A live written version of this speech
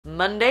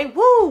Monday,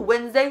 woo!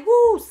 Wednesday,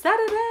 woo!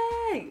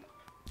 Saturday!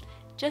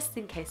 Just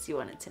in case you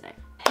wanted to know.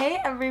 Hey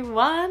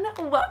everyone,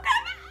 welcome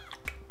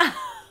back!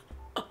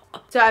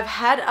 So I've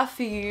had a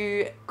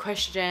few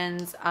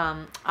questions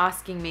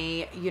asking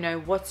me, you know,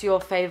 what's your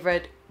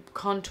favorite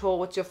contour?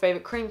 What's your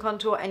favorite cream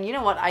contour? And you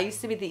know what? I used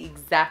to be the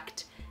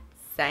exact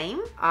same.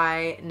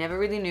 I never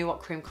really knew what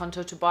cream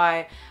contour to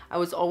buy. I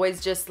was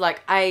always just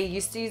like, I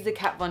used to use the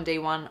Kat Von D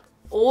one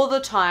all the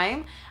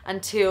time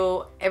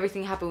until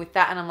everything happened with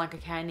that, and I'm like,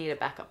 okay, I need a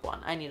backup one.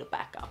 I need a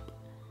backup.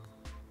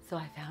 So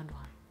I found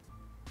one.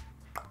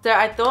 So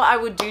I thought I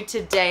would do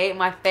today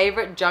my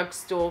favorite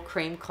drugstore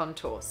cream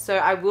contour. So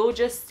I will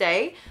just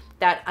say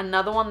that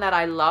another one that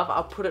I love,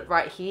 I'll put it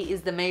right here,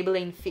 is the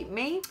Maybelline Fit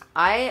Me.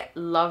 I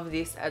love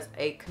this as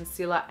a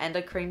concealer and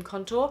a cream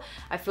contour.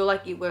 I feel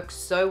like it works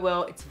so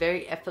well. It's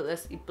very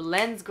effortless. It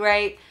blends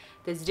great.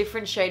 There's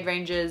different shade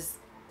ranges.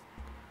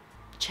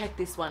 Check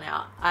this one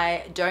out.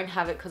 I don't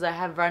have it because I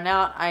have run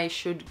out. I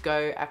should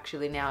go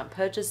actually now and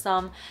purchase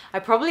some. I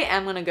probably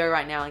am going to go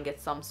right now and get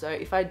some. So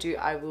if I do,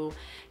 I will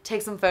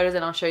take some photos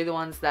and I'll show you the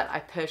ones that I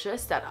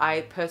purchased that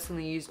I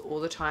personally use all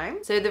the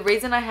time. So the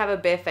reason I have a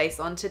bare face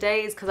on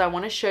today is because I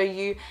want to show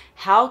you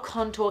how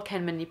contour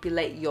can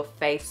manipulate your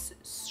face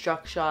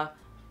structure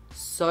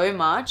so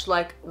much.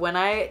 Like when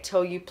I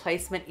tell you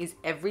placement is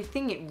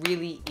everything, it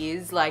really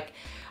is. Like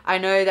I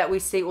know that we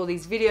see all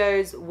these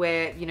videos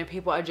where, you know,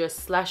 people are just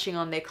slashing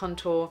on their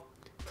contour.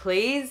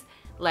 Please,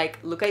 like,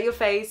 look at your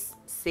face,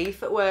 see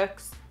if it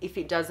works. If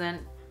it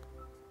doesn't,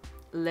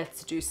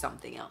 let's do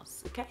something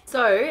else, okay?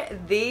 So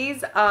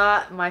these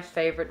are my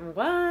favorite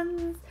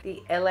ones,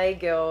 the LA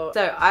Girl.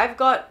 So I've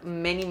got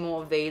many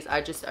more of these.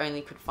 I just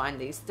only could find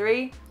these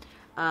three.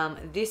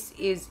 This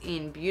is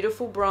in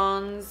Beautiful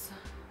Bronze.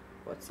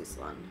 What's this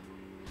one?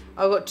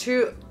 I've got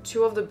two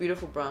of the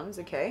Beautiful Bronze,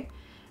 okay.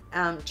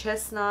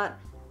 Chestnut.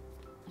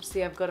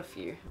 See, I've got a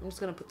few. I'm just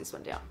gonna put this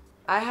one down.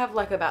 I have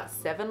like about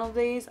 7 of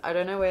these. I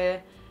don't know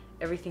where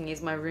everything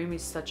is. My room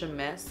is such a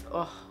mess.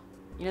 Oh,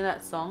 you know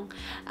that song?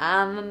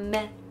 I'm a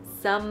mess,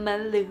 I'm a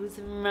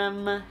loser,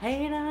 I'm a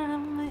hater.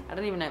 I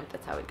don't even know if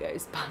that's how it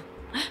goes,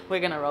 but we're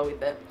gonna roll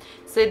with it.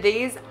 So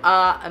these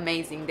are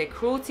amazing. They're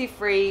cruelty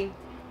free.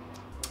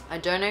 I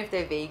don't know if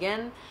they're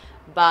vegan,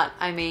 but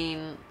I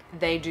mean,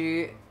 they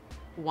do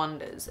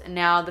wonders.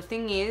 Now the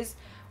thing is,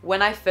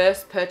 when I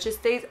first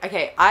purchased these,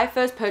 okay, I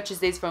first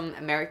purchased these from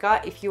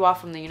America. If you are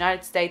from the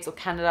United States or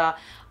Canada,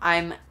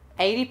 I'm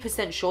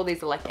 80% sure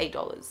these are like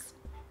 $8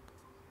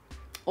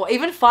 or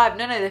even $5.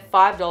 No, they're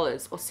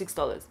 $5 or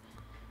 $6.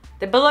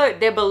 They're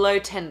below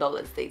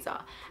 $10. These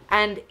are.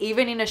 And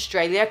even in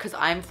Australia, because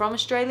I'm from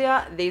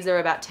Australia, these are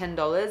about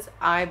 $10.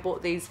 I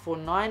bought these for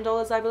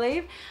 $9, I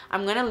believe.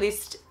 I'm gonna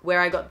list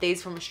where I got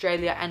these from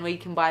Australia and where you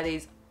can buy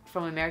these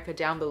from America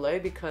down below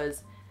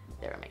because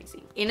they're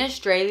amazing. In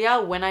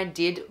Australia, when I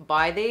did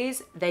buy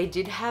these, they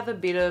did have a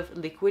bit of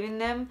liquid in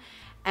them,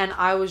 and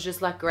I was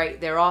just like, great,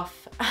 they're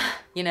off.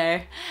 You know,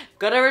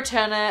 gotta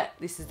return it.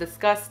 This is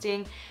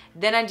disgusting.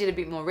 Then I did a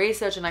bit more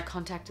research and I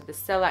contacted the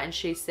seller, and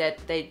she said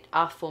they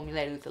are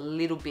formulated with a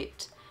little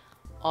bit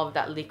of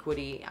that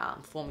liquidy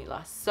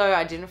formula. So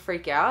I didn't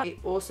freak out. It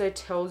also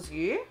tells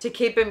you to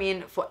keep them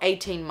in for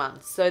 18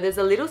 months. So there's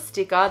a little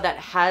sticker that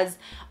has,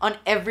 on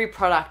every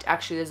product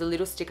actually, there's a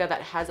little sticker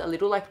that has a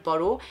little like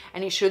bottle,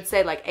 and it should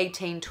say like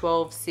 18,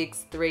 12,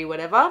 6, 3,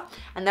 whatever.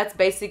 And that's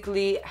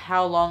basically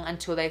how long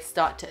until they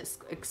start to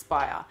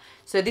expire.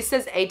 So this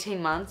says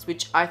 18 months,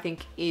 which I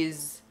think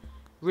is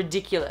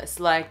ridiculous.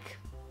 Like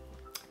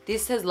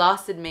this has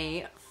lasted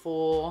me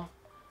for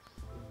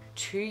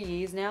 2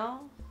 years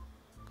now.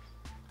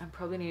 I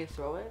probably need to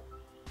throw it.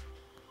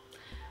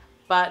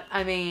 But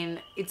I mean,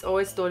 it's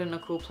always stored in a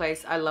cool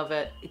place. I love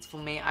it. It's for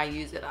me. I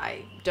use it.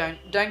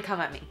 Don't come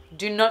at me.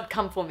 Do not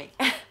come for me.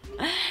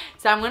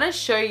 So I'm gonna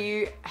show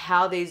you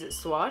how these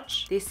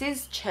swatch. This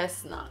is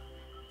Chestnut.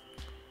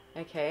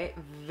 Okay,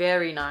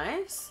 very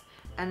nice.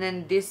 And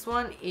then this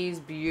one is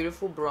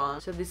Beautiful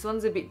Bronze. So this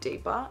one's a bit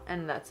deeper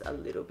and that's a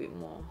little bit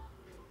more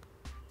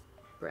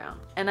brown.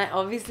 And I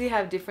obviously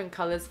have different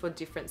colors for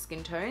different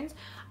skin tones.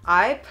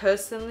 I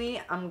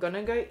personally, I'm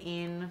gonna go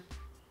in,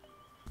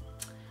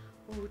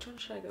 oh, which one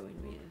should I go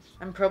in with?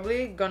 I'm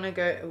probably gonna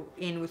go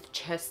in with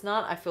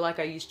Chestnut. I feel like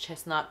I use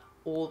Chestnut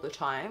all the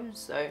time,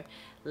 so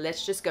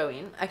let's just go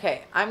in.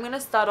 Okay, I'm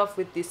gonna start off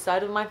with this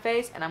side of my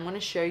face, and I'm gonna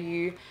show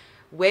you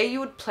where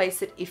you would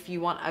place it if you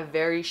want a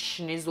very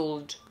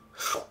schnizzled,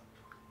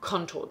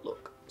 contoured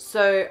look.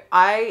 So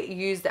I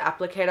use the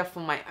applicator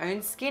for my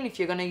own skin. If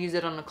you're going to use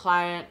it on a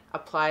client,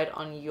 apply it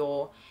on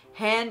your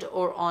hand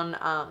or on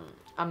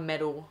a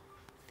metal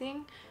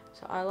thing.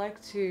 So I like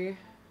to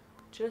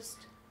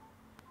just,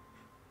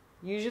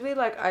 usually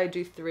like I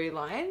do 3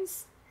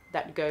 lines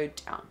that go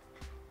down.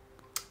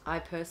 I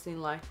personally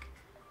like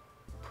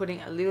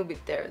putting a little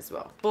bit there as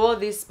well. For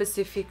this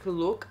specific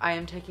look, I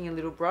am taking a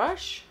little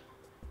brush.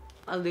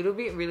 A little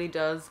bit really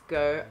does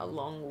go a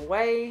long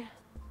way.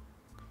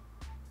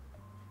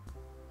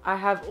 I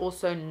have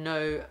also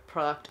no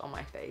product on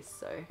my face,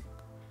 so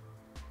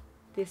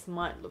this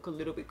might look a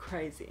little bit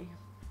crazy.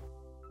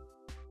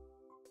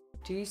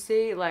 Do you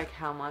see like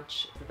how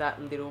much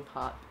that little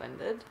part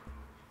blended?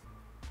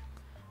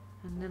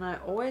 And then I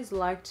always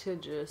like to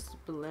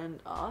just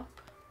blend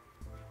up.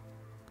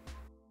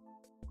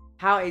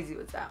 How easy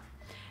was that?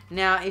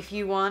 Now, if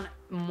you want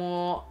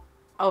more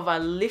of a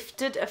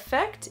lifted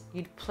effect,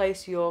 you'd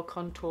place your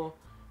contour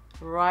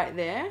right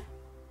there.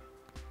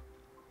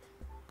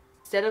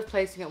 Instead of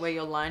placing it where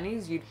your line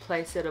is, you'd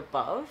place it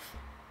above.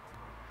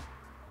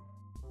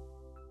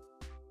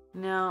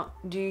 Now,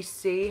 do you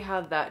see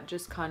how that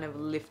just kind of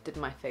lifted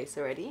my face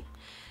already?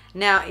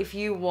 Now, if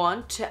you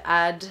want to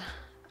add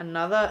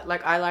another,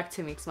 like I like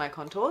to mix my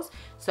contours,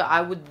 so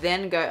I would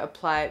then go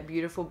apply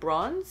Beautiful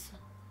Bronze.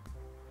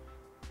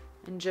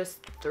 And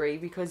just 3,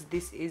 because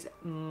this is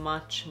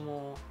much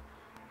more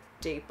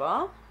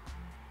deeper.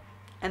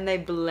 And they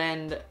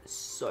blend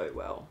so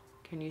well.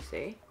 Can you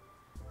see?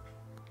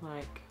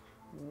 Like,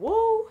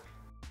 whoa!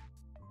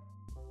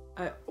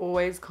 I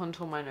always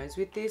contour my nose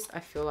with this. I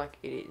feel like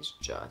it is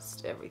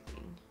just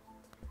everything.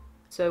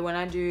 So when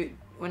I do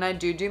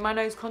my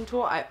nose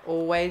contour, I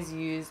always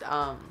use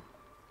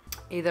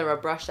either a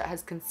brush that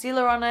has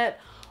concealer on it,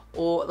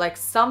 or like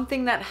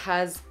something that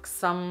has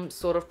some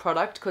sort of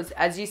product, because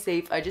as you see,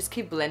 if I just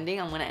keep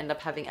blending, I'm going to end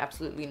up having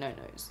absolutely no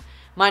nose.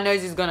 My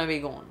nose is going to be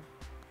gone.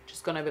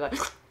 Just going to be like,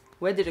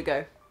 where did it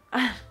go?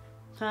 I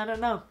don't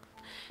know.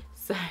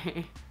 So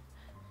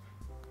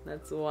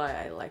that's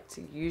why I like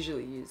to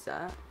usually use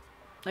that.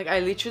 Like I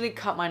literally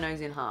cut my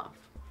nose in half.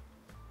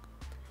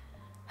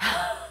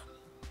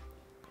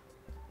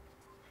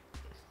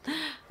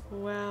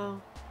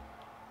 Wow.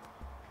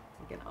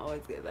 You can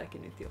always go back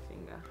in with your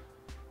finger.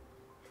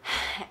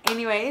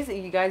 Anyways,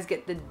 you guys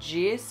get the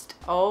gist.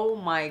 Oh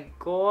my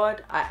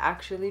god, I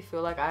actually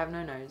feel like I have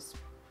no nose.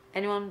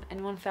 Anyone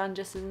found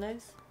Jess's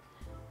nose?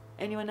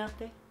 Anyone out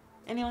there?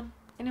 Anyone?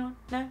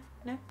 No?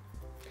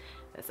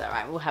 That's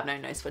alright, we'll have no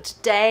nose for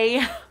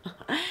today.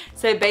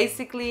 So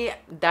basically,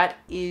 that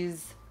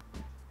is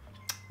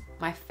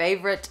my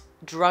favorite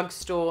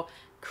drugstore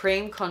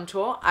cream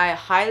contour. I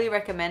highly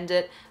recommend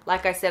it.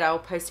 Like I said, I will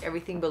post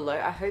everything below.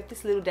 I hope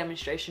this little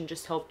demonstration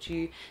just helped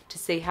you to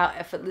see how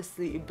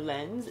effortlessly it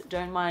blends.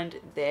 Don't mind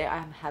there,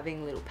 I'm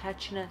having a little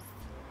patchiness.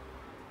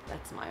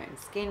 That's my own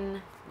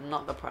skin,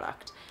 not the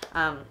product.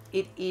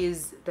 It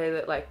is, they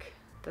look like,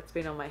 that's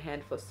been on my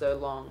hand for so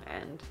long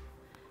and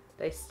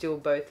they still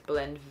both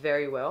blend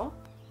very well.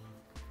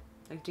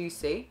 Like, do you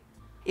see?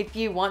 If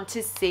you want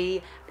to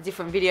see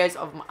different videos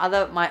of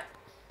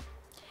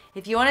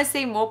if you want to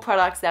see more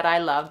products that I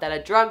love that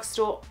are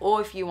drugstore,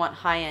 or if you want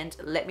high-end,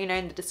 let me know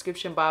in the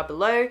description bar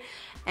below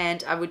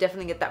and I will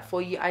definitely get that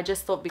for you. I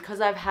just thought,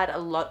 because I've had a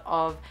lot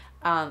of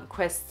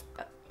quests.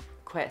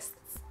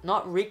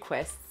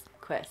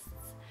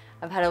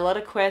 I've had a lot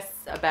of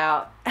quests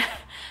about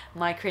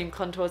my cream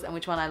contours and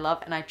which one I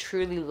love, and I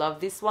truly love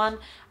this one.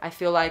 I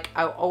feel like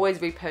I'll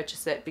always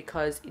repurchase it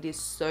because it is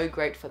so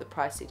great for the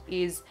price it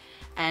is,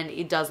 and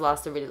it does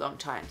last a really long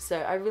time. So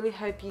I really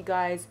hope you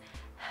guys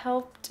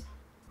helped.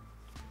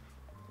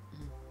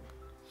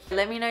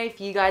 Let me know if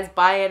you guys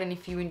buy it and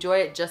if you enjoy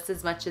it just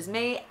as much as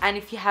me, and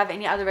if you have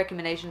any other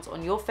recommendations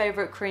on your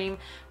favorite cream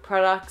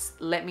products,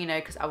 let me know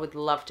because I would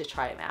love to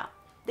try them out.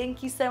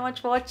 Thank you so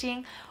much for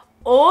watching.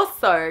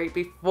 Also,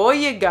 before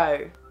you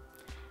go,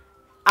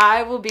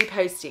 I will be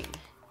posting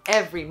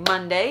every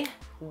Monday,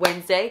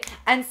 Wednesday,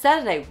 and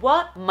Saturday.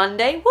 What?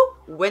 Monday, woo,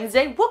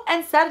 Wednesday, woo,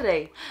 and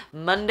Saturday.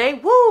 Monday,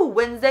 woo,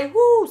 Wednesday,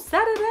 woo,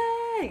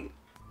 Saturday.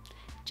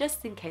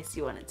 Just in case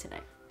you wanted to know.